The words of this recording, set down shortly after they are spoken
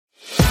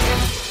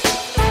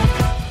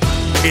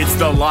It's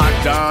the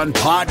Locked On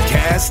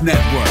Podcast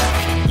Network,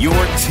 your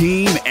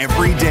team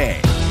every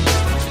day.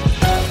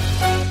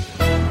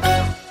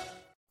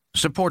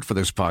 Support for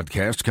this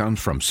podcast comes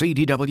from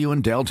CDW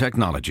and Dell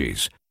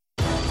Technologies.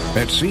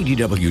 At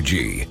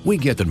CDWG, we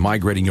get that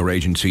migrating your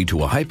agency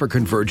to a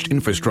hyper-converged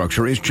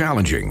infrastructure is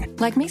challenging.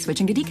 Like me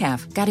switching to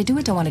decaf. Gotta do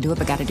it, don't want to do it,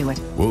 but gotta do it.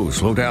 Whoa,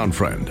 slow down,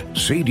 friend.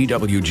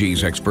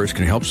 CDWG's experts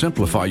can help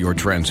simplify your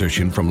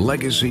transition from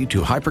legacy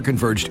to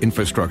hyper-converged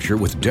infrastructure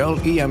with Dell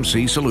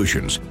EMC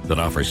solutions that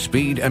offer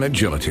speed and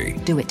agility.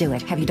 Do it.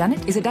 Have you done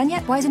it? Is it done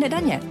yet? Why isn't it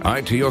done yet?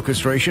 IT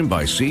orchestration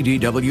by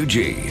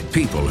CDWG.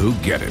 People who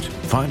get it.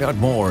 Find out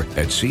more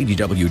at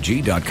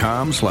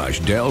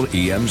cdwg.com/Dell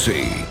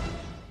EMC.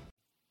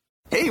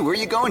 Hey, where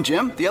you going,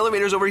 Jim? The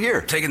elevator's over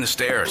here. Taking the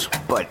stairs.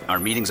 But our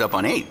meeting's up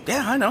on 8.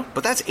 Yeah, I know.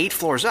 But that's 8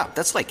 floors up.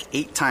 That's like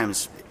 8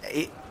 times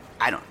 8.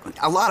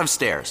 A lot of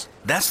stairs.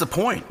 That's the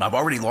point. I've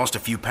already lost a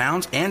few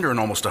pounds and earned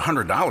almost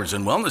 $100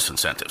 in wellness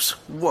incentives.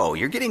 Whoa,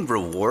 you're getting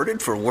rewarded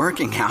for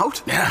working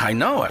out? Yeah, I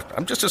know.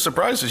 I'm just as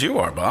surprised as you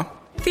are, Bob.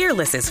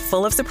 Fearless is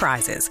full of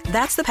surprises.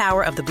 That's the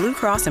power of the Blue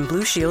Cross and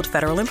Blue Shield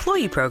Federal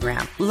Employee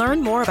Program.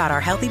 Learn more about our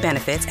healthy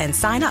benefits and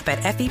sign up at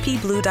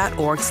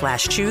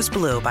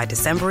fepblue.org/chooseblue by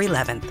December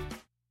 11th.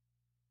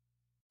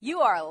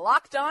 You are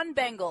Locked On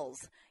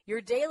Bengals,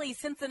 your daily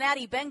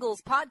Cincinnati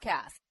Bengals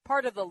podcast,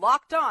 part of the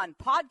Locked On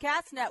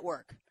Podcast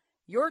Network,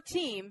 your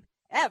team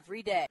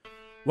every day.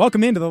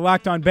 Welcome into the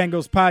Locked On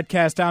Bengals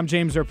podcast. I'm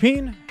James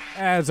Rapien.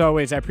 As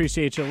always, I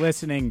appreciate you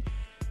listening.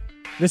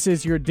 This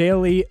is your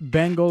daily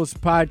Bengals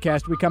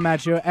podcast. We come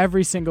at you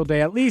every single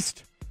day, at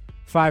least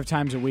 5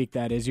 times a week,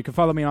 that is. You can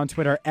follow me on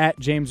Twitter at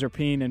James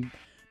Rapien, and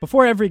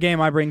before every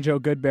game, I bring Joe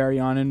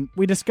Goodberry on, and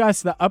we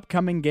discuss the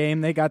upcoming game.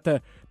 They got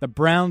the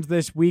Browns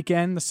this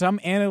weekend. Some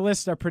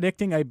analysts are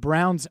predicting a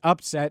Browns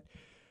upset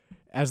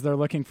as they're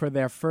looking for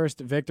their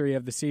first victory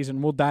of the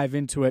season. We'll dive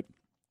into it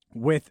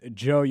with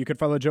Joe. You can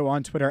follow Joe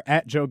on Twitter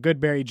at Joe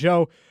Goodberry.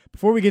 Joe,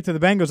 before we get to the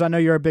Bengals, I know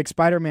you're a big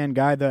Spider-Man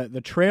guy.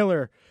 The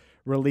trailer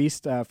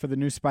released for the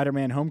new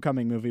Spider-Man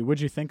Homecoming movie.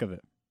 What'd you think of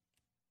it?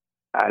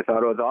 I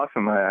thought it was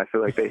awesome. I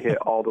feel like they hit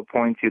all the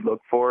points you'd look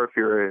for. If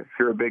you're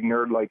a big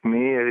nerd like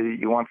me,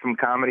 you want some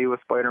comedy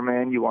with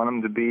Spider-Man. You want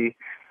him to be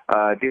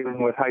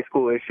dealing with high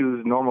school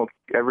issues, normal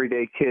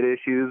everyday kid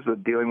issues,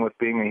 with dealing with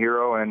being a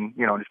hero and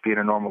just being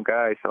a normal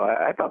guy. So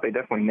I thought they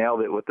definitely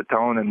nailed it with the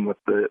tone and with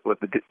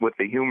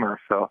the humor.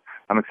 So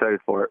I'm excited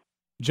for it.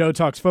 Joe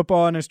talks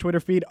football on his Twitter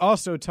feed.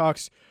 Also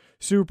talks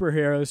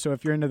superheroes. So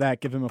if you're into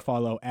that, give him a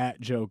follow at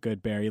Joe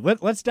Goodberry.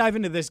 Let's dive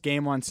into this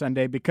game on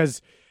Sunday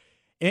because.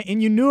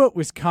 And you knew it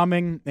was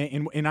coming,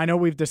 and I know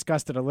we've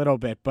discussed it a little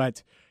bit,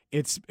 but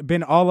it's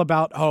been all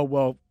about,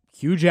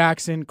 Hugh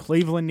Jackson,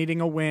 Cleveland needing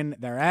a win.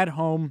 They're at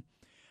home.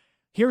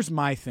 Here's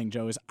my thing,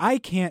 Joe, is I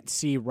can't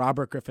see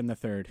Robert Griffin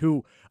III,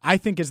 who I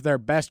think is their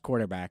best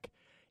quarterback.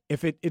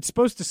 If it's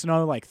supposed to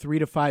snow like 3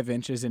 to 5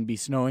 inches and be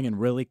snowing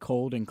and really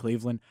cold in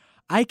Cleveland,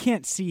 I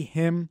can't see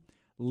him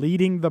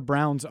leading the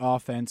Browns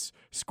offense,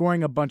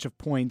 scoring a bunch of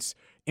points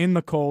in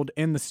the cold,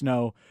 in the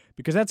snow,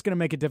 because that's going to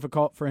make it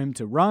difficult for him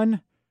to run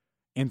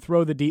and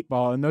throw the deep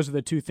ball, and those are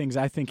the two things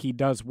I think he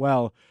does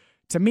well.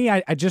 To me,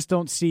 I just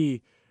don't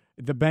see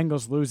the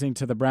Bengals losing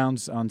to the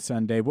Browns on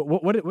Sunday.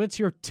 What's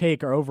your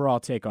take or overall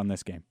take on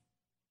this game?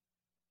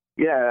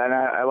 Yeah, and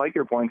I like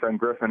your points on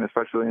Griffin,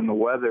 especially in the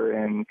weather,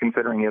 and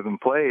considering he hasn't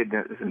played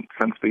since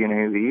the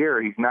beginning of the year,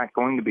 he's not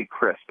going to be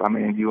crisp. I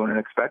mean, you wouldn't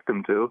expect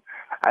him to.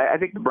 I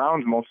think the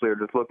Browns mostly are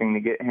just looking to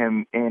get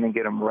him in and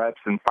get him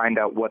reps and find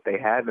out what they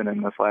have in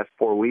him this last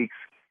 4 weeks.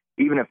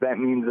 Even if that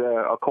means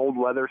a cold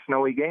weather,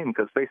 snowy game,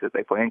 because face it,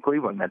 they play in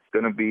Cleveland. That's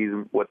going to be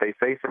what they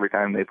face every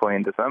time they play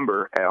in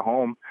December at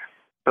home.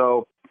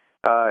 So,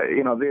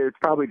 it's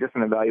probably just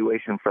an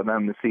evaluation for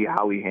them to see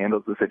how he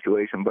handles the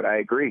situation. But I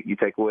agree. You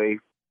take away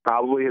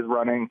probably his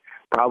running,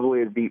 probably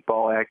his deep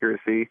ball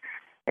accuracy,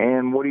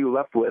 and what are you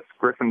left with?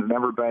 Griffin's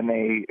never been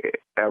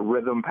a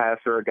rhythm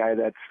passer, a guy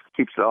that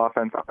keeps the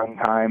offense on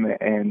time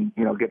and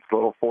gets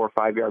little 4 or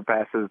 5 yard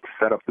passes to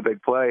set up the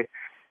big play.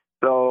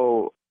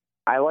 So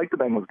I like the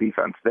Bengals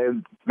defense.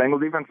 The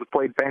Bengals defense has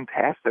played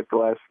fantastic the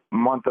last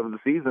month of the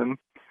season.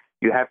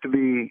 You have to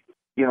be,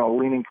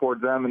 leaning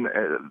towards them in this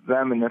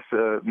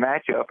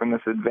matchup, and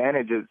this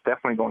advantage is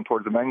definitely going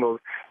towards the Bengals.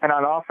 And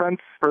on offense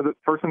for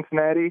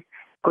Cincinnati,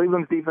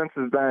 Cleveland's defense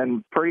has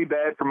been pretty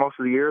bad for most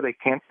of the year. They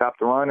can't stop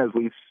the run, as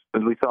we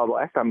saw the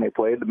last time they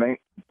played. The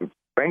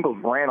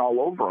Bengals ran all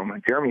over them.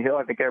 And Jeremy Hill,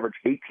 I think, averaged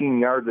 18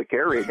 yards a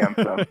carry against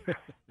them.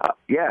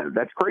 Yeah,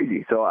 that's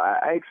crazy. So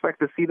I expect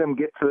to see them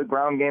get to the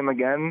ground game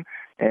again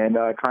and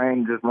try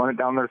and just run it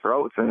down their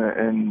throats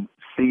and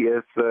see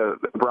if the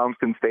Browns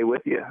can stay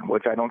with you,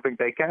 which I don't think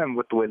they can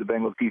with the way the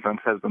Bengals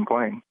defense has been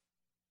playing.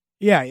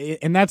 Yeah,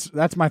 and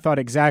that's my thought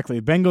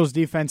exactly. Bengals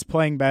defense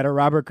playing better,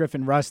 Robert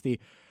Griffin rusty.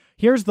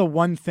 Here's the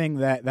one thing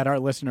that our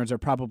listeners are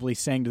probably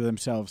saying to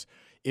themselves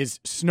is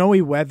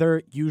snowy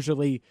weather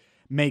usually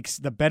makes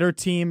the better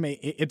team,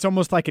 it's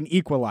almost like an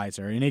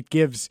equalizer, and it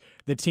gives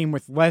the team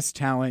with less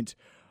talent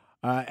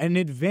an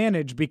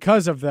advantage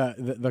because of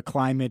the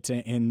climate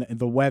and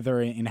the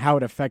weather and how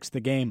it affects the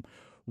game.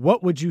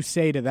 What would you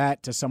say to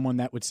that, to someone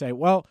that would say,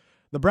 well,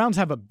 the Browns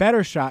have a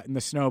better shot in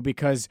the snow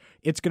because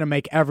it's going to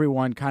make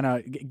everyone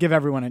give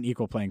everyone an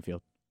equal playing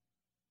field?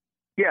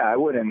 Yeah, I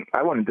wouldn't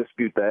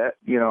dispute that.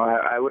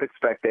 I would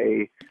expect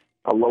a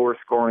lower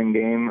scoring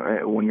game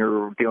when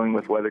you're dealing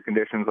with weather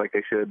conditions like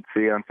they should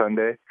see on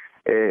Sunday.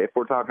 If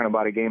we're talking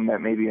about a game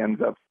that maybe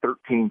ends up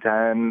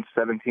 13-10,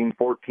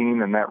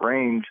 17-14 in that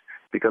range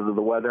because of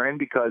the weather and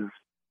because,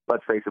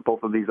 let's face it,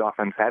 both of these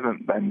offenses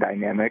haven't been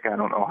dynamic. I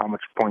don't know how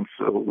much points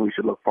we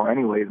should look for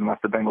anyways, unless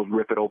the Bengals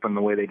rip it open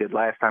the way they did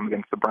last time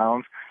against the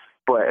Browns.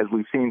 But as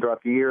we've seen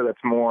throughout the year,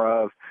 that's more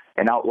of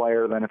an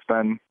outlier than it's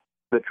been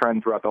the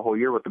trend throughout the whole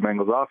year with the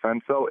Bengals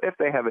offense. So if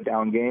they have a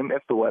down game,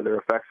 if the weather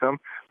affects them,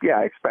 yeah,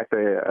 I expect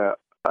a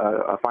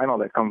final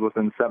that comes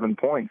within 7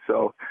 points.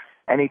 So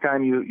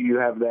anytime you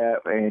have that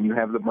and you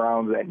have the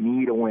Browns that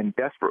need a win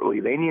desperately,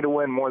 they need a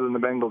win more than the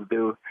Bengals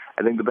do.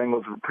 I think the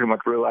Bengals pretty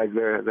much realize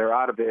they're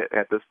out of it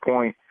at this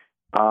point.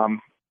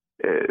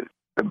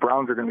 The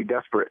Browns are going to be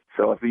desperate.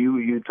 So if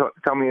you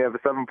tell me you have a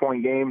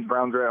 7-point game,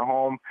 Browns are at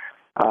home,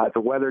 it's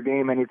a weather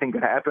game, anything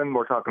could happen.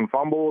 We're talking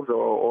fumbles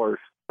or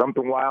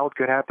something wild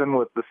could happen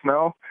with the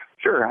snow.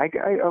 Sure, I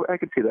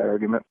could see that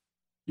argument.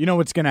 You know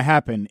what's going to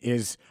happen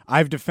is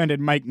I've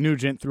defended Mike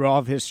Nugent through all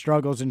of his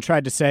struggles and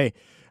tried to say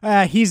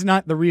he's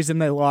not the reason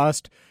they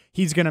lost.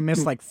 He's going to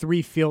miss like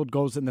 3 field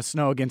goals in the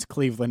snow against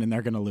Cleveland, and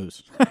they're going to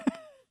lose.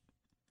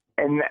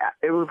 And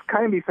it would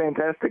kind of be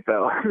fantastic,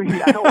 though. I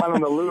mean, I don't want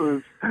them to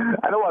lose.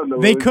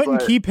 They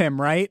couldn't keep him,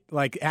 right?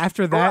 Like,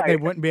 after that, They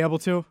wouldn't be able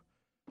to?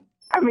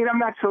 I mean, I'm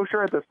not so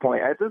sure at this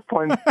point. At this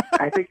point,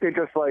 I think they're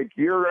just like,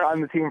 you're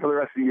on the team for the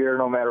rest of the year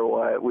no matter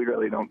what. We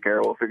really don't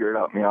care. We'll figure it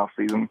out in the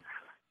offseason.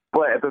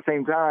 But at the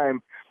same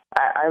time,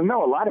 I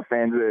know a lot of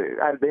fans,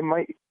 they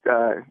might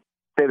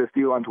say this to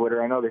you on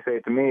Twitter. I know they say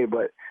it to me,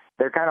 but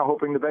they're kind of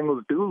hoping the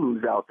Bengals do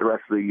lose out the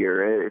rest of the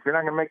year. If you're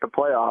not going to make the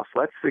playoffs,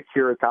 let's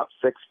secure a top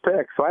 6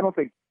 pick. So I don't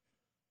think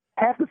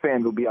half the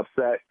fans will be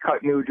upset.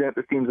 Cut Nugent,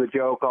 the team's a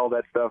joke, all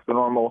that stuff, the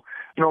normal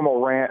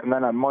rant. And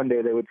then on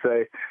Monday they would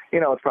say,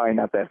 it's probably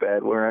not that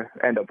bad. We're going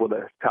to end up with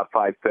a top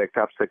 5 pick,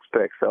 top 6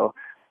 pick. So,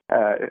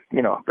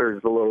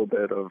 there's a little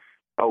bit of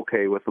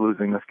okay with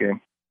losing this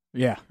game.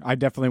 Yeah, I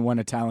definitely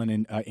want a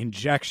talent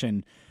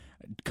injection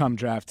come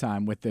draft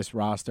time with this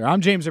roster.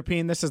 I'm James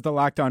Rapien. This is the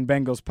Locked On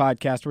Bengals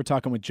podcast. We're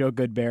talking with Joe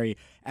Goodberry,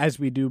 as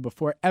we do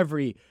before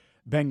every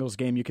Bengals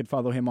game. You can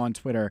follow him on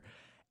Twitter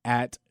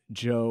at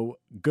Joe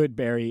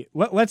Goodberry.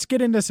 Let's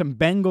get into some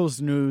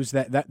Bengals news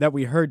that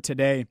we heard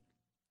today,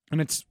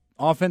 and it's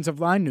offensive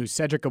line news.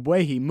 Cedric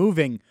Ogbuehi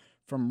moving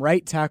from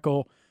right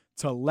tackle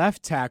to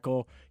left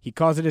tackle. He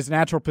calls it his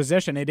natural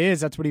position. It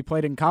is. That's what he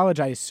played in college,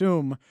 I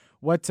assume.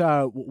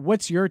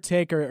 What's your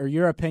take or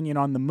your opinion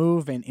on the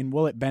move, and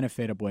will it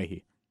benefit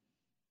Ogbuehi?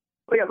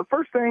 Well, yeah, the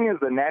first thing is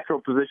the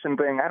natural position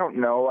thing. I don't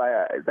know.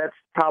 That's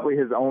probably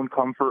his own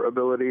comfort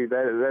ability.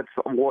 That's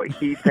what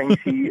he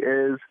thinks he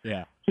is.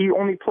 Yeah. He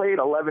only played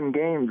 11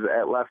 games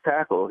at left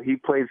tackle. He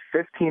played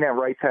 15 at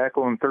right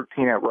tackle and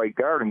 13 at right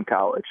guard in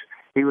college.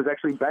 He was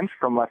actually benched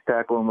from left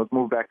tackle and was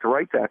moved back to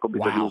right tackle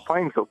because he was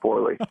playing so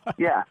poorly.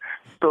 Yeah.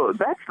 So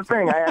that's the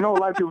thing. I know a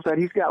lot of people said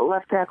he's got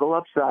left tackle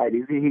upside.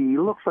 He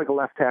looks like a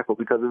left tackle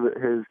because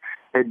of his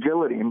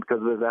agility and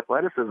because of his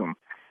athleticism.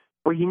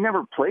 But he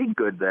never played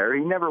good there.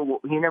 He never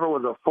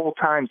was a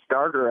full-time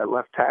starter at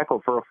left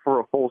tackle for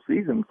a full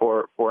season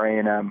for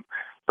A&M.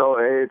 So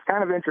it's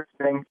kind of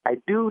interesting.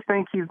 I do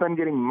think he's been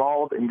getting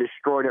mauled and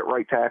destroyed at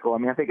right tackle. I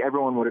mean, I think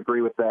everyone would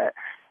agree with that.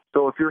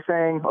 So if you're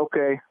saying,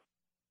 okay,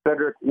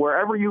 Cedric,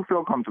 wherever you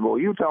feel comfortable,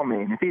 you tell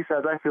me. And if he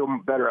says, I feel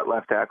better at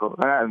left tackle,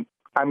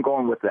 I'm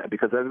going with that.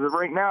 Because as of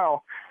right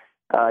now,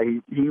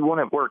 he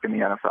wouldn't work in the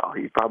NFL.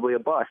 He's probably a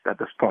bust at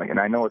this point. And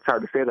I know it's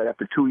hard to say that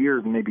after 2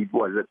 years and maybe,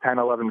 10,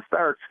 11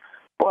 starts.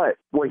 But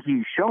what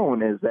he's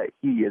shown is that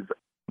he is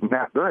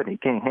not good. He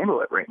can't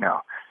handle it right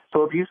now.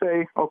 So if you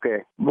say, okay,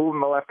 move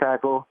him to left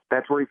tackle,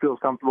 that's where he feels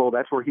comfortable,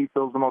 that's where he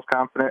feels the most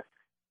confident,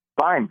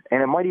 fine.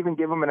 And it might even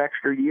give him an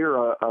extra year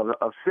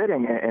of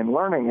sitting and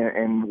learning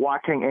and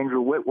watching Andrew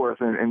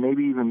Whitworth and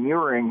maybe even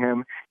mirroring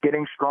him,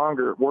 getting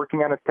stronger,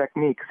 working on his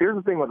technique. 'Cause here's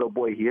the thing with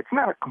Ogbuehi, it's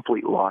not a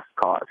complete lost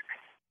cause,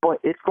 but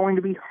it's going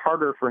to be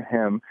harder for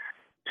him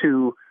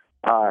to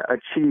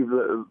achieve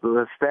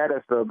the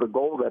status, the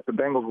goal that the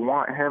Bengals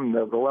want him,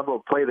 the level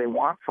of play they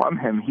want from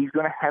him. He's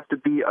going to have to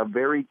be a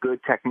very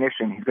good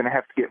technician. He's going to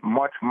have to get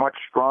much, much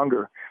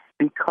stronger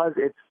because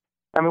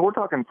we're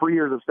talking 3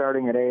 years of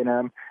starting at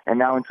A&M and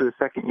now into his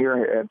second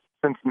year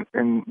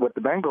with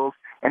the Bengals,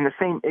 and the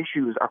same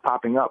issues are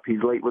popping up.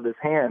 He's late with his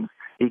hands.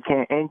 He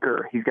can't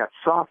anchor. He's got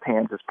soft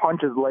hands. His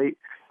punch is late.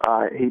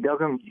 He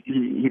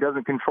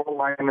doesn't control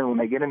linemen. When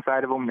they get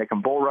inside of him, they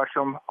can bull rush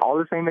him. All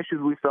the same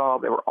issues we saw,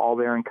 they were all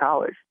there in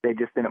college. They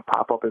just didn't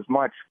pop up as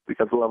much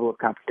because of the level of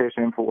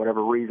competition for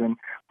whatever reason.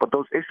 But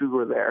those issues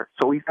were there.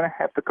 So he's going to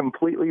have to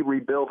completely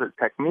rebuild his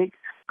technique,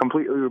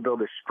 completely rebuild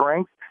his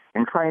strength,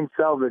 and try and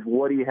salvage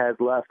what he has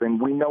left.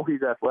 And we know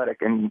he's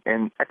athletic. And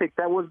I think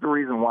that was the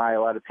reason why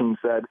a lot of teams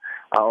said,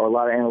 or a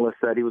lot of analysts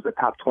said he was a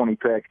top 20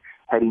 pick.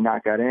 had he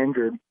not got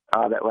injured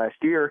that last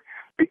year,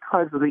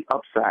 because of the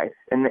upside.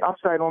 And the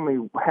upside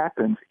only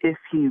happens if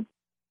he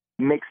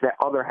makes that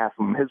other half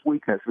of him his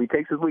weakness. If he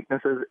takes his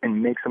weaknesses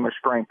and makes them a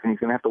strength, and he's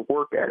going to have to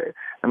work at it.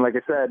 And like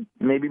I said,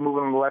 maybe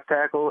moving him to left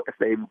tackle, if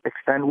they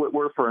extend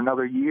Whitworth for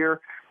another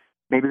year,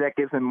 maybe that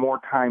gives him more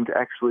time to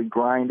actually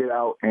grind it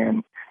out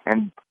and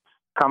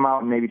come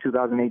out in maybe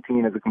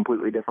 2018 as a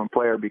completely different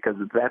player, because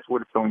that's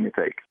what it's going to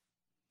take.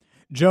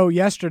 Joe,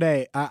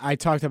 yesterday I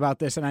talked about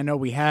this, and I know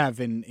we have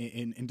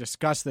and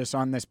discussed this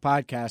on this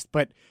podcast,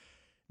 but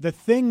the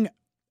thing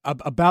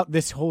about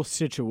this whole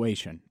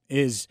situation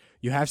is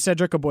you have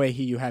Cedric Ogbuehi,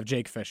 you have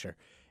Jake Fisher,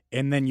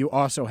 and then you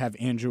also have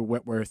Andrew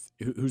Whitworth,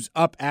 who's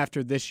up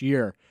after this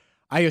year.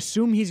 I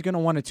assume he's going to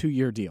want a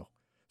 2-year deal.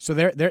 So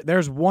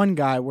there's one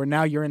guy where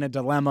now you're in a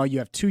dilemma. You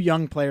have 2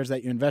 young players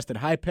that you invested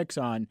high picks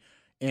on,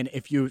 and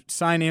if you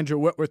sign Andrew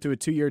Whitworth to a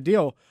 2-year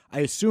deal, I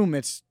assume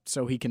it's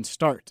so he can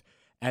start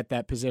at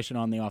that position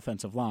on the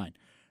offensive line.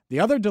 The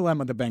other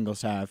dilemma the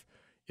Bengals have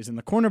is in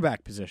the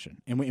cornerback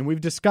position. And we've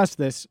discussed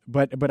this,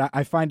 but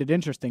I find it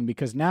interesting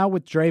because now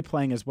with Dre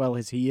playing as well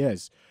as he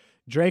is,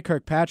 Dre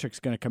Kirkpatrick's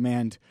going to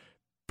command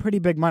pretty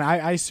big money.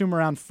 I assume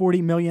around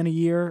 $40 million a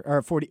year,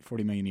 or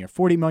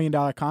 $40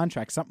 million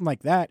contract, something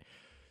like that.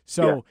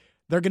 So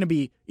they're going to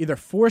be either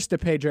forced to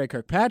pay Dre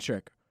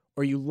Kirkpatrick,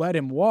 or you let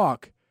him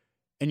walk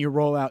and you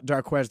roll out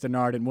Darqueze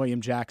Dennard and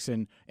William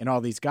Jackson and all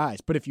these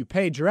guys. But if you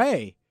pay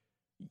Dre,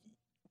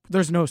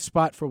 there's no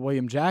spot for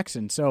William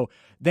Jackson. So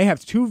they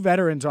have 2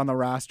 veterans on the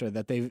roster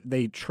that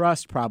they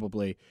trust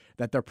probably,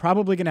 that they're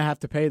probably going to have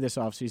to pay this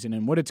offseason.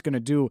 And what it's going to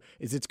do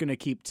is it's going to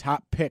keep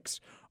top picks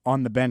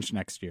on the bench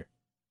next year.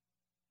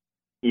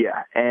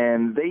 Yeah,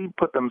 and they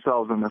put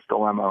themselves in this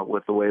dilemma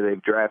with the way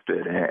they've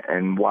drafted.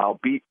 And while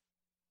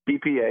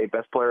BPA,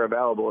 best player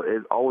available,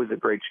 is always a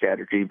great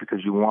strategy because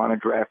you want to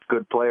draft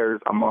good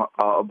players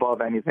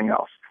above anything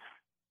else.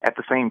 At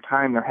the same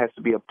time, there has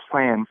to be a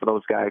plan for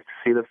those guys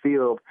to see the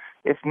field.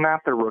 It's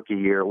not their rookie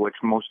year, which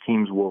most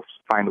teams will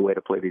find a way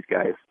to play these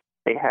guys.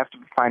 They have to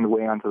find a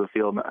way onto the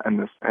field in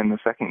the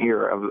second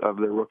year of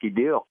their rookie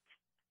deal.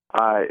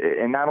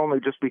 And not only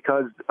just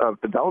because of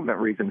development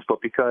reasons,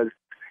 but because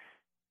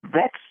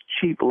that's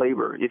cheap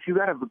labor. If you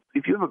have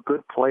a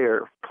good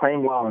player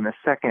playing well in the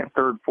second,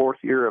 third, fourth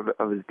year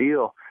of his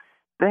deal,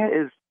 that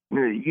is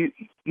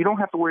you don't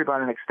have to worry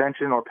about an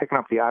extension or picking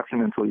up the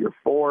option until year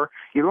 4.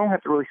 You don't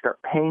have to really start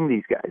paying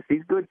these guys.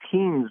 These good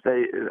teams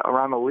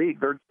around the league,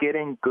 they're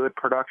getting good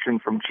production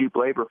from cheap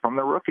labor from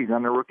their rookies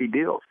on their rookie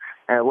deals.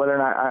 And whether or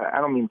not,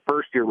 I don't mean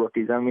first-year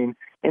rookies. I mean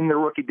in their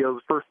rookie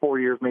deals, first 4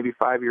 years, maybe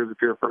 5 years if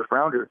you're a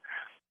first-rounder.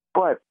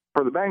 But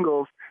for the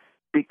Bengals,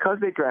 because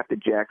they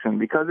drafted Jackson,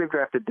 because they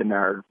drafted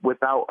Dennard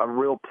without a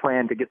real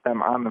plan to get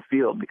them on the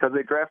field, because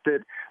they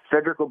drafted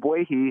Cedric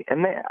Ogbuehi,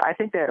 and I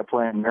think they had a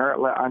plan there.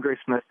 Let Andre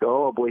Smith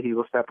go, Ogbuehi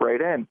will step right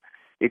in.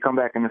 You come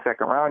back in the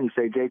second round, you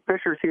say, Jake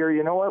Fisher's here.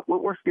 You know what?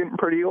 Whitworth's getting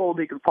pretty old.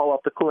 He could fall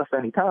off the cliff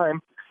any time.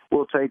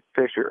 We'll take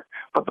Fisher.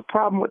 But the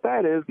problem with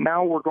that is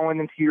now we're going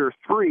into year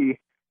 3.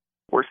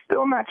 We're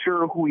still not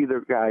sure who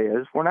either guy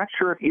is. We're not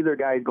sure if either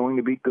guy is going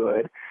to be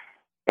good.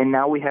 And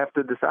now we have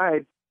to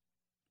decide,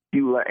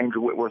 you let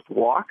Andrew Whitworth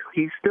walk?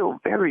 He's still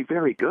very,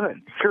 very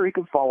good. Sure, he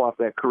could fall off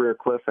that career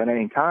cliff at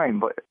any time,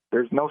 but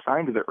there's no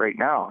signs of it right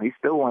now. He's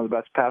still one of the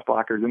best pass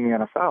blockers in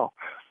the NFL.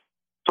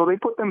 So they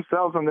put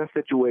themselves in this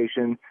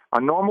situation. A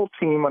normal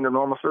team under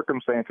normal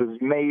circumstances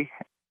may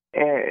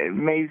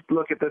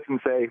look at this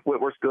and say,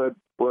 Whitworth's good,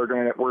 we're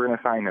going to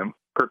sign him.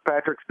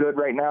 Kirkpatrick's good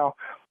right now,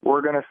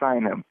 we're going to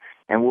sign him.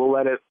 And we'll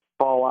let it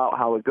fall out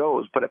how it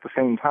goes. But at the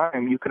same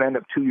time, you could end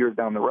up 2 years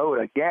down the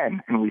road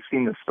again, and we've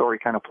seen this story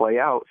kind of play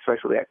out,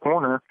 especially at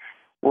corner,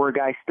 where a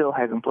guy still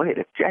hasn't played.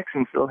 If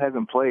Jackson still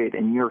hasn't played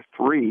in year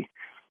 3,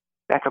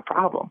 that's a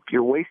problem.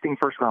 You're wasting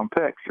first-round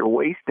picks. You're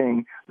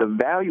wasting the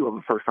value of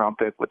a first-round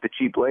pick with the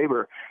cheap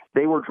labor.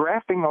 They were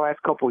drafting the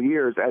last couple of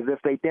years as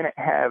if they didn't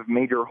have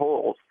major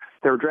holes.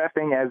 They were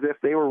drafting as if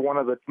they were one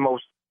of the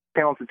most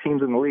talented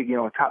teams in the league,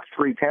 top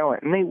 3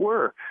 talent, and they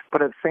were.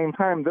 But at the same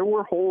time, there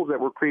were holes that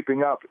were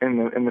creeping up in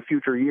the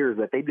future years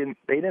that they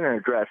didn't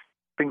address.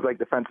 Things like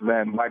defensive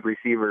end, wide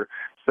receiver,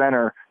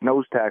 center,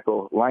 nose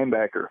tackle,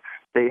 linebacker.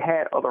 They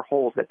had other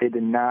holes that they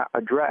did not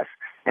address,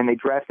 and they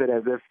drafted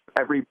as if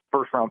every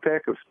first-round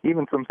pick,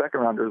 even some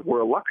second-rounders, were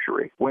a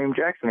luxury. William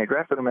Jackson, they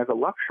drafted him as a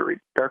luxury.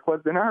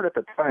 Darqueze Dennard at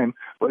the time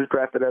was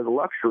drafted as a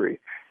luxury.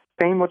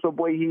 Same with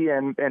Ogbuehi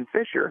and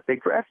Fisher. They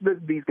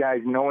drafted these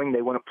guys knowing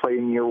they want to play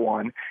in year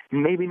 1,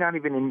 maybe not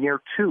even in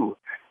year 2.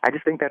 I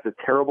just think that's a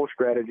terrible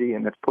strategy,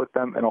 and it's put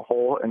them in a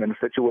hole and in a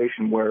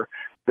situation where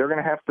they're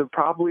going to have to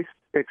probably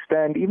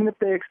extend, even if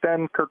they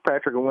extend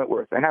Kirkpatrick and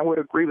Whitworth. And I would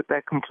agree with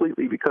that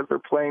completely because they're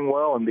playing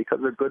well and because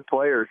they're good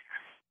players.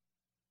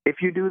 If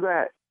you do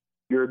that,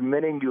 you're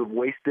admitting you have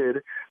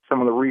wasted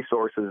some of the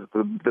resources.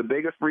 The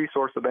biggest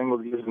resource the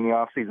Bengals use in the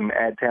offseason to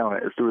add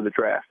talent is through the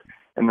draft.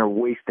 And they're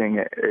wasting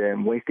it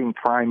and wasting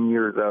prime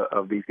years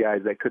of these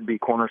guys that could be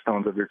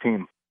cornerstones of your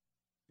team.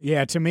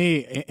 Yeah, to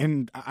me,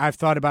 and I've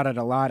thought about it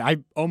a lot, I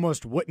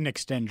almost wouldn't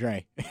extend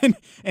Dre. And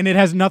it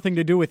has nothing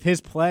to do with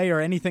his play or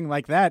anything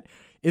like that.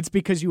 It's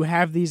because you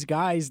have these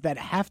guys that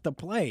have to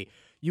play.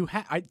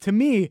 To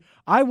me,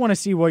 I want to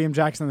see William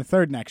Jackson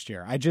III next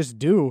year. I just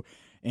do.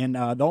 And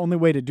the only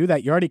way to do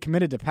that, you're already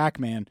committed to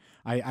Pac-Man.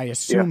 I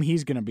assume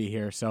he's going to be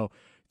here. So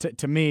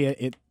to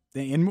me,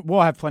 and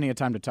we'll have plenty of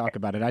time to talk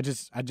about it. I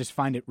just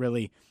find it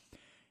really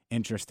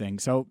interesting.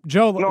 So,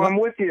 Joe. No, I'm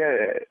with you.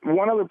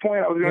 One other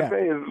point I was going to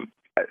say is,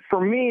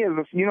 for me,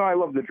 I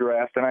love the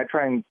draft, and I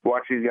try and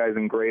watch these guys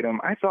and grade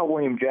them. I thought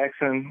William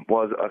Jackson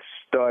was a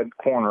stud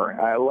corner.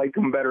 I liked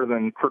him better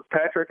than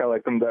Kirkpatrick. I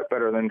liked him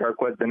better than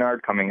Darqueze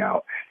Dennard coming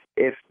out.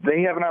 If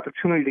they have an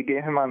opportunity to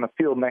get him on the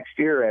field next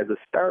year as a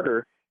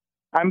starter,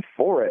 I'm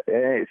for it.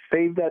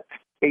 Save that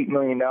 $8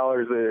 million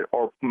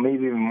or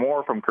maybe even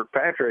more from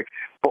Kirkpatrick,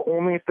 but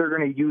only if they're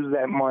going to use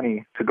that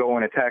money to go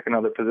and attack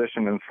another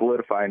position and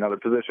solidify another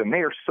position. They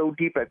are so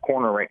deep at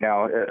corner right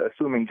now,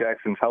 assuming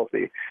Jackson's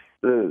healthy.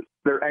 And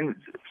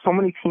so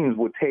many teams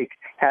would take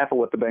half of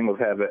what the Bengals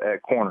have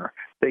at corner.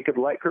 They could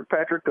let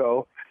Kirkpatrick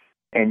go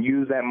and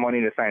use that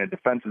money to sign a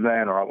defensive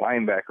end or a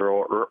linebacker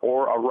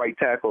or a right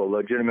tackle, a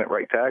legitimate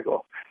right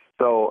tackle.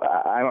 So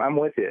I'm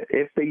with you.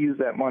 If they use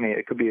that money,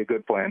 it could be a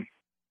good plan.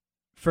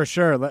 For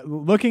sure.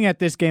 Looking at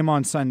this game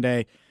on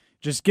Sunday,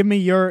 just give me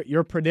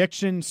your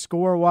prediction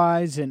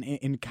score-wise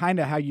and kind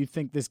of how you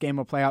think this game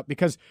will play out.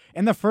 Because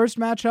in the first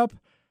matchup,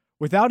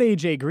 without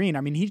A.J. Green,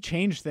 I mean, he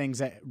changed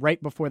things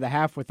right before the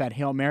half with that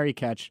Hail Mary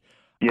catch.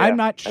 Yeah, I'm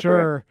not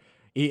sure,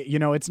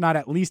 it's not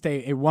at least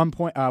a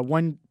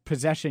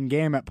one-possession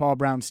game at Paul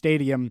Brown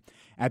Stadium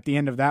at the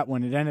end of that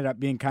one. It ended up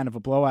being kind of a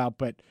blowout,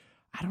 but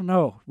I don't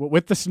know.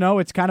 With the snow,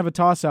 it's kind of a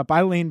toss-up.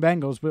 I lean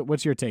Bengals, but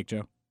what's your take,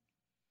 Joe?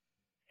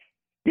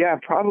 Yeah,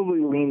 probably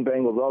lean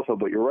Bengals also,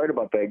 but you're right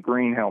about that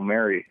Green Hail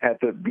Mary.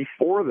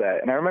 Before that,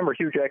 and I remember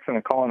Hugh Jackson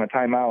calling a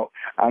timeout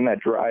on that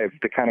drive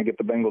to kind of get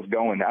the Bengals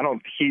going. I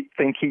don't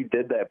think he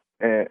did that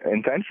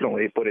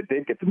intentionally, but it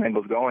did get the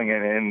Bengals going,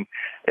 and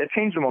it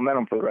changed the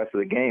momentum for the rest of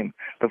the game.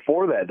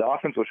 Before that, the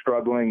offense was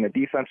struggling. The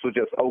defense was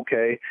just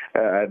okay.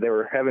 They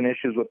were having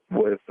issues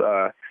with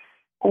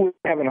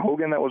Evan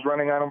Hogan that was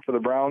running on them for the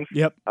Browns.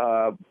 Yep.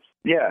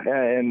 Yeah,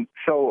 and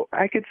so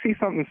I could see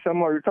something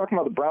similar. You're talking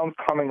about the Browns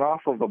coming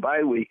off of a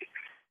bye week.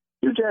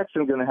 Hugh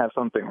Jackson's going to have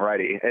something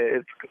ready.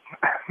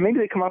 Maybe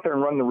they come out there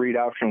and run the read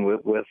option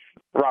with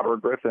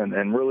Robert Griffin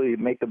and really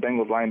make the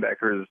Bengals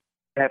linebackers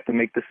have to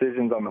make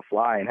decisions on the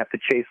fly and have to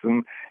chase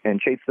them and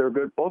chase their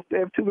good. Both they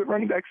have two good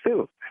running backs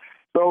too.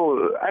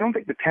 So I don't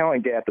think the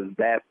talent gap is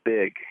that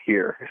big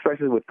here,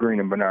 especially with Green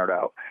and Bernard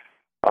out.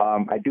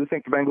 I do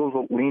think the Bengals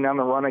will lean on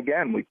the run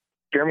again.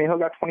 Jeremy Hill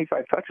got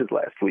 25 touches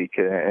last week,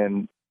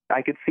 and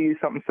I could see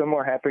something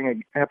similar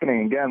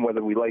happening again,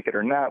 whether we like it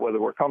or not,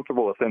 whether we're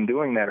comfortable with them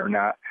doing that or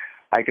not.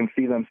 I can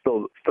see them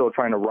still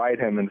trying to ride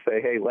him and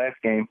say, hey, last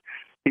game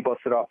he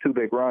busted off two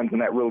big runs,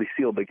 and that really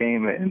sealed the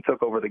game and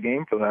took over the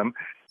game for them.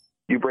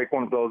 You break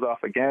one of those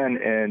off again,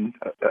 and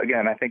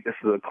again, I think this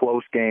is a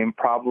close game,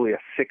 probably a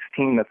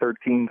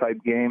 16-13 type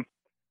game,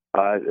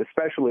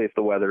 especially if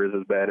the weather is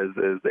as bad as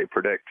they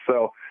predict.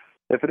 So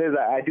if it is,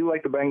 I do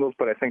like the Bengals,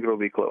 but I think it'll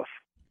be close.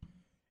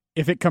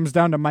 If it comes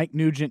down to Mike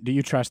Nugent, do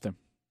you trust him?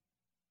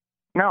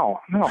 No,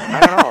 not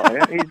at all.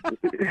 You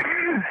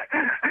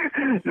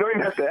don't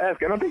even have to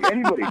ask. I don't think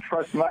anybody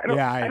trusts Mike.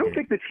 I don't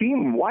think the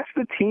team. Watch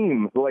the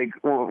team. Like,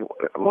 what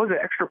was it,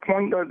 extra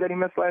point that he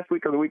missed last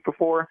week or the week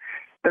before?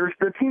 There's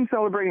the team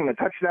celebrating the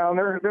touchdown.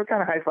 They're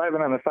kind of high-fiving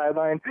on the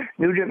sideline.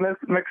 Nugent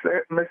misses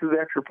the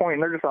extra point,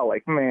 and they're just all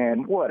like,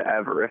 man,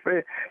 whatever. If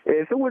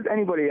it was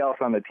anybody else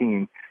on the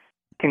team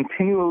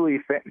continuously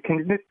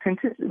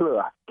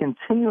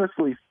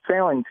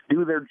failing to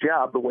do their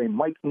job the way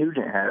Mike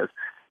Nugent has,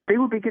 they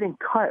would be getting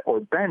cut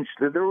or benched.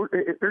 There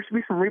should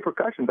be some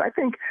repercussions. I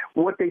think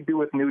what they do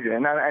with Nugent,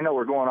 and I know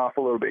we're going off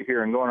a little bit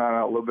here and going on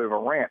a little bit of a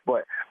rant,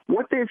 but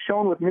what they've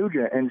shown with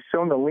Nugent and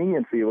shown the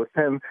leniency with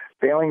him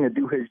failing to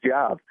do his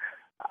job,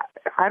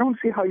 I don't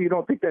see how you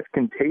don't think that's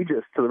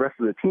contagious to the rest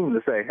of the team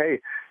to say,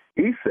 hey,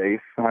 he's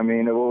safe. I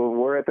mean,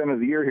 we're at the end of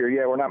the year here.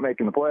 Yeah, we're not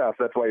making the playoffs.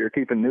 That's why you're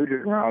keeping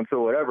Nugent around,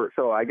 so whatever.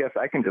 So I guess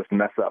I can just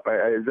mess up.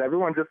 Is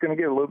everyone just going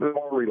to get a little bit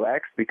more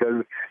relaxed?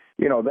 Because,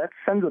 that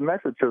sends a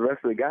message to the rest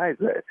of the guys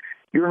that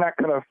you're not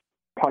going to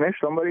punish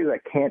somebody that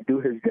can't do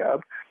his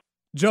job.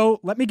 Joe,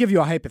 let me give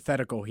you a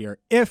hypothetical here.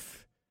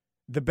 If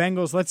the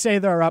Bengals, let's say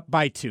they're up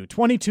by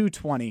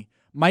 22-20,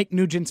 Mike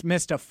Nugent's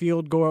missed a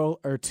field goal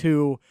or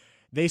two,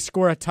 they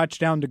score a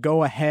touchdown to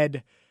go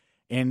ahead,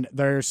 and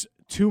there's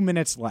 2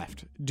 minutes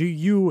left. Do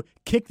you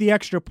kick the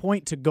extra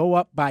point to go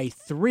up by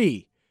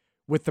 3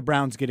 with the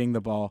Browns getting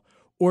the ball,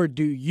 or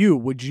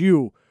would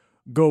you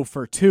go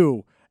for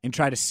 2 and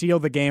try to seal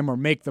the game or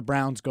make the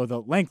Browns go the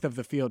length of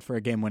the field for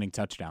a game-winning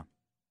touchdown?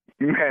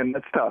 Man,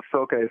 that's tough.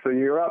 Okay, so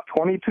you're up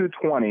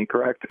 22-20,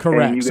 correct?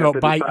 Correct. So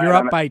you're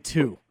up by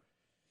 2.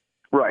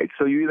 Right.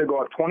 So you either go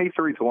up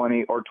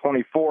 23-20 or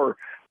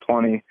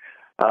 24-20.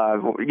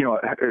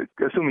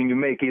 Assuming you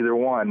make either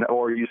one,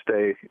 or you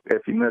stay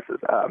if he misses.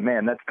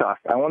 Man, that's tough.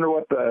 I wonder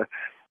what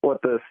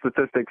the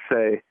statistics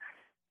say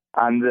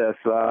on this.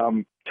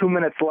 2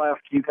 minutes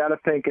left. You got to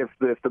think if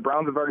the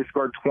Browns have already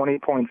scored 20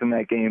 points in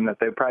that game, that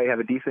they probably have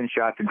a decent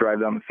shot to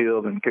drive down the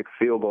field and kick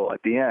a field goal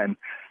at the end.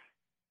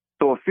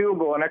 So a field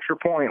goal, an extra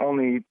point,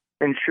 only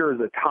ensures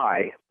a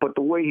tie. But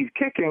the way he's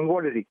kicking,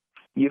 what is he?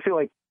 You feel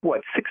like,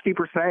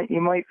 60%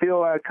 you might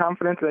feel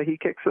confident that he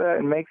kicks that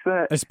and makes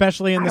that?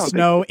 Especially in the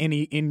snow,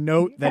 and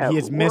note that he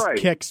has missed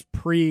kicks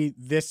pre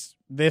this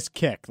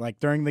kick. Like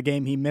during the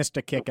game, he missed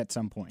a kick at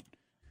some point.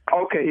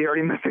 Okay, he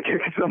already missed a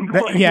kick at some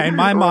point. Yeah, in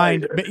my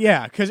mind. But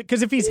yeah,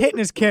 because if he's hitting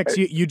his kicks,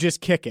 you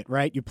just kick it,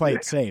 right? You play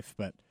it safe.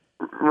 But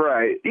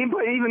right.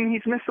 Even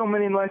he's missed so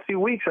many in the last few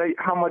weeks.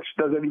 How much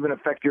does it even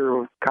affect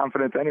your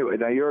confidence anyway?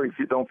 Now, you already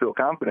don't feel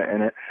confident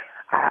in it.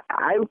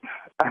 I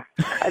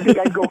think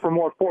I'd go for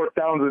more fourth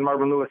downs than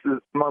Marvin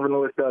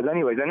Lewis does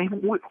anyways.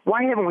 And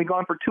why haven't we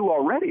gone for two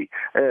already?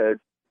 The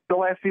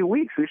last few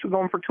weeks, we should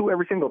go for two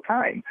every single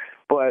time.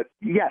 But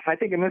yes, I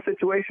think in this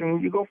situation,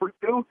 you go for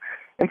two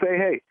and say,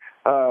 hey,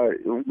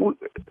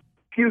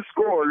 if you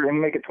score and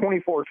make it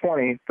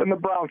 24-20, then the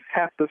Browns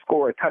have to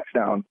score a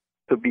touchdown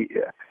to beat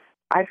you.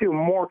 I feel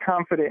more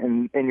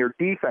confident in your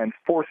defense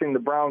forcing the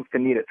Browns to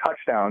need a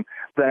touchdown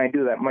than I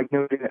do that Mike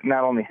Nugent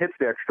not only hits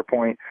the extra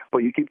point,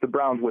 but you keep the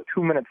Browns with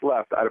 2 minutes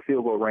left out of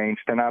field goal range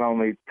to not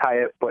only tie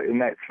it, but in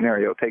that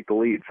scenario, take the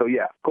lead. So,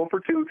 yeah, go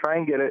for two, try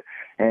and get it,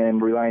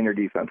 and rely on your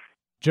defense.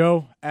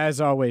 Joe, as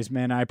always,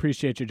 man, I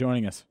appreciate you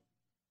joining us.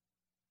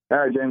 All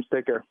right, James,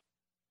 take care.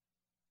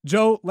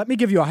 Joe, let me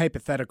give you a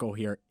hypothetical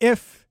here.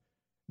 If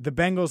the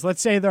Bengals,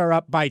 let's say they're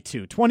up by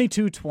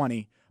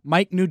 22-20,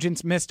 Mike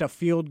Nugent's missed a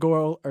field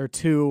goal or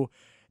two.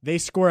 They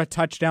score a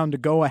touchdown to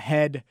go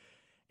ahead,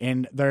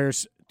 and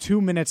there's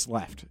 2 minutes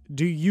left.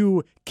 Do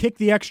you kick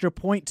the extra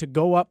point to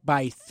go up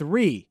by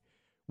 3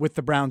 with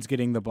the Browns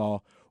getting the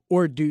ball,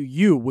 or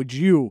would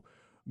you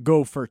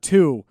go for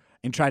 2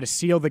 and try to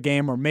seal the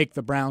game or make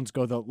the Browns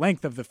go the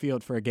length of the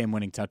field for a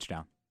game-winning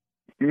touchdown?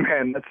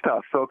 Man, that's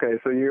tough. Okay,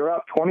 so you're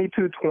up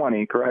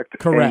 22-20, correct?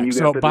 Correct.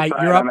 So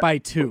you're up by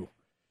 2.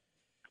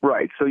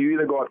 Right. So you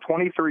either go up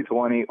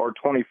 23-20 or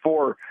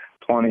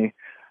 24-20,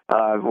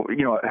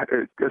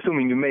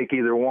 assuming you make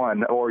either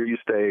one, or you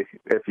stay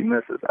if he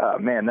misses.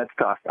 Man, that's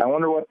tough. I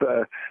wonder what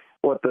the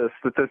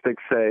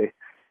statistics say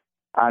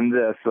on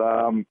this.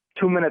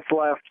 2 minutes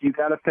left. You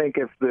got to think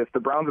if the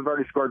Browns have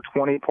already scored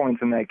 20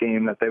 points in that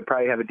game, that they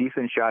probably have a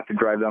decent shot to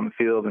drive down the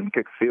field and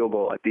kick a field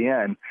goal at the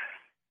end.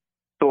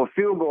 So a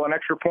field goal, an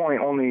extra point,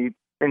 only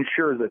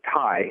ensures a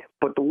tie.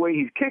 But the way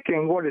he's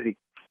kicking, what is he?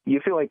 You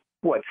feel like,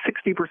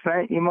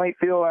 60% you might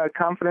feel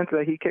confident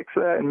that he kicks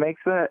that and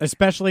makes that?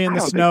 Especially in the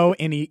snow,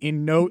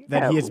 and note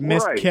that he has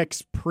missed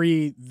kicks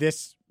pre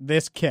this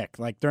kick.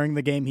 Like during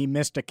the game, he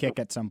missed a kick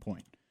at some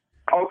point.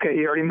 Okay,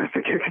 he already missed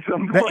a kick at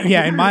some point.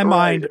 Yeah, in my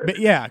mind. But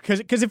yeah,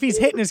 because if he's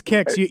hitting his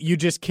kicks, you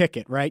just kick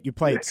it, right? You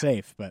play it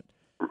safe. But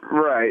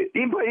right.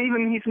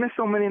 Even he's missed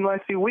so many in the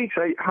last few weeks.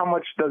 How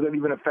much does it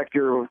even affect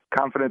your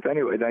confidence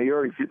anyway? Now, you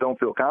already don't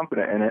feel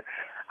confident in it.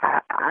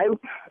 I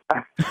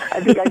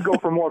think I'd go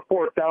for more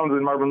fourth downs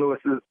than Marvin Lewis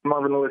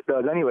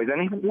does anyways.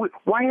 And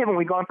why haven't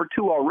we gone for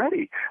two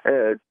already?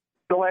 The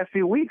last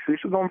few weeks, we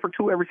should go for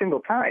two every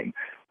single time.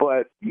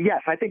 But yes,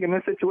 I think in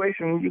this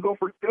situation, you go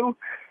for two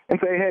and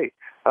say, hey,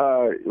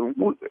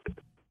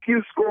 if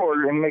you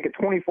score and make it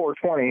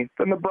 24-20,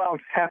 then the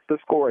Browns have to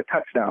score a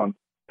touchdown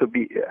to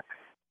beat you.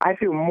 I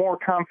feel more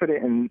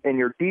confident in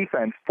your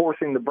defense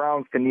forcing the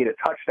Browns to need a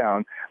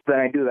touchdown than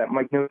I do that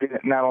Mike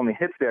Nugent not only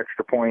hits the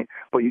extra point,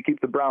 but you keep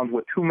the Browns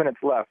with 2 minutes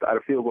left out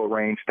of field goal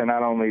range to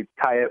not only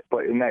tie it,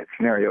 but in that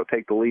scenario,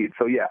 take the lead.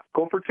 So, yeah,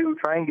 go for two,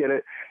 try and get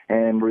it,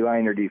 and rely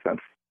on your defense.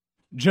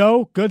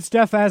 Joe, good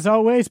stuff as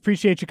always.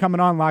 Appreciate you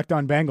coming on Locked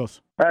On Bengals.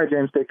 All right,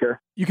 James, take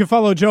care. You can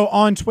follow Joe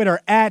on Twitter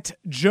at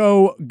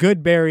Joe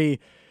Goodberry.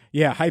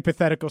 Yeah,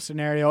 hypothetical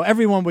scenario.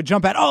 Everyone would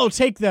jump at,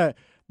 take the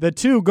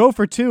two, go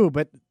for two,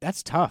 but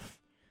that's tough.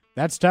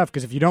 That's tough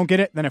because if you don't get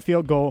it, then a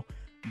field goal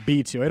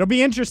beats you. It'll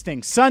be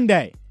interesting.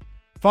 Sunday,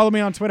 follow me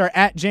on Twitter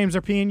at James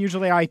Rapien.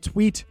 Usually I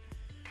tweet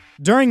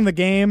during the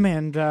game,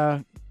 and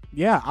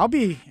I'll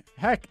be,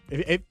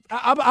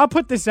 I'll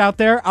put this out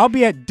there. I'll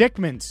be at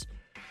Dickman's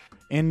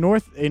in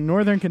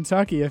Northern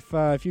Kentucky.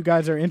 If you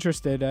guys are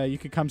interested, you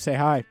could come say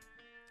hi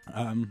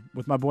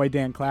with my boy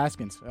Dan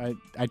Klaskins.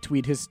 I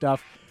tweet his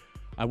stuff.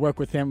 I work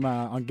with him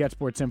on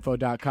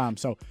GetSportsInfo.com.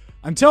 So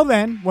until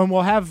then, when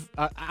we'll have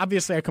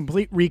obviously a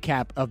complete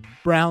recap of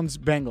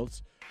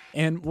Browns-Bengals,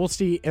 and we'll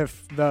see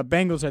if the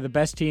Bengals are the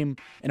best team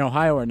in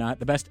Ohio or not,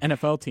 the best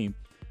NFL team.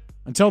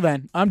 Until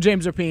then, I'm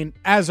James Rapien.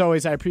 As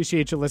always, I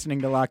appreciate you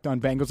listening to Locked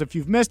On Bengals. If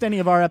you've missed any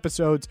of our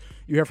episodes,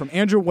 you hear from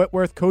Andrew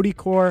Whitworth, Cody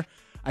Core.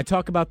 I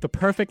talk about the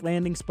perfect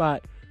landing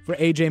spot for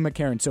A.J.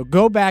 McCarron. So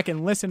go back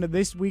and listen to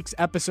this week's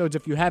episodes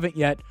if you haven't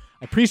yet.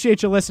 I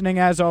appreciate you listening,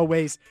 as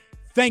always.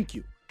 Thank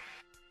you.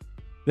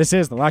 This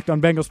is the Locked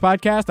On Bengals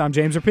podcast. I'm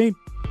James Rapien.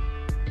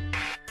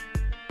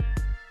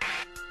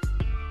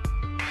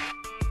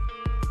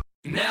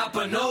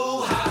 Napa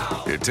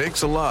know-how. It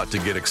takes a lot to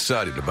get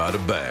excited about a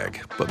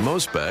bag, but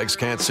most bags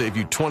can't save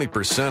you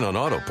 20% on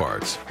auto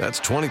parts. That's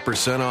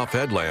 20% off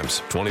headlamps,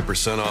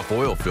 20% off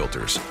oil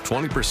filters,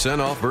 20%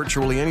 off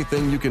virtually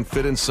anything you can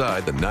fit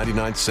inside the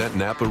 99-cent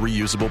Napa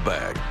reusable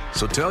bag.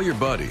 So tell your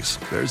buddies,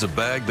 there's a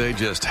bag they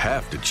just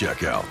have to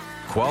check out.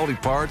 Quality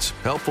parts,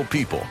 helpful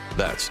people.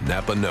 That's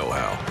Napa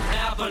Know-How.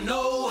 Napa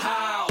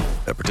Know-How.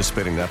 At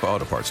participating Napa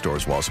Auto Parts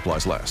stores while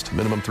supplies last.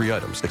 Minimum 3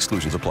 items.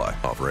 Exclusions apply.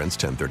 Offer ends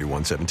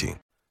 10/31/17.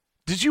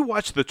 Did you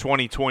watch the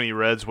 2020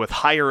 Reds with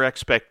higher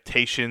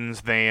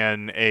expectations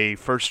than a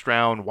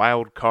first-round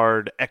wild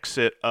card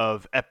exit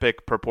of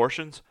epic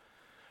proportions?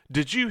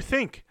 Did you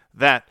think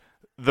that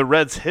the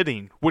Reds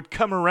hitting would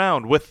come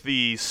around with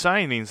the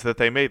signings that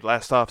they made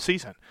last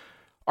offseason?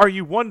 Are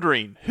you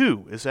wondering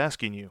who is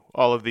asking you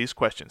all of these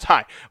questions?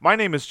 Hi, my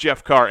name is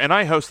Jeff Carr, and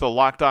I host the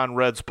Locked On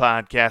Reds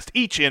podcast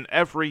each and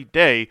every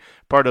day,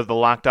 part of the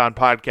Locked On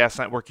Podcast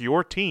Network,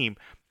 your team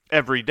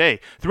every day.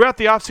 Throughout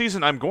the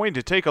offseason, I'm going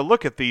to take a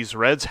look at these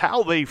Reds,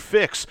 how they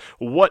fix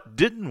what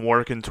didn't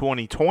work in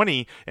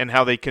 2020, and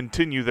how they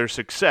continue their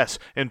success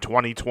in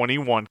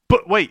 2021.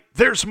 But wait,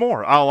 there's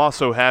more. I'll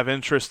also have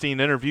interesting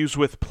interviews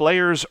with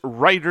players,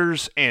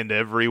 writers, and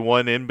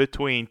everyone in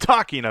between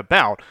talking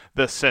about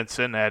the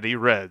Cincinnati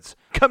Reds.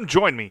 Come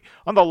join me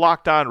on the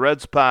Locked On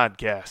Reds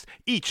podcast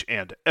each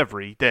and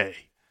every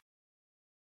day.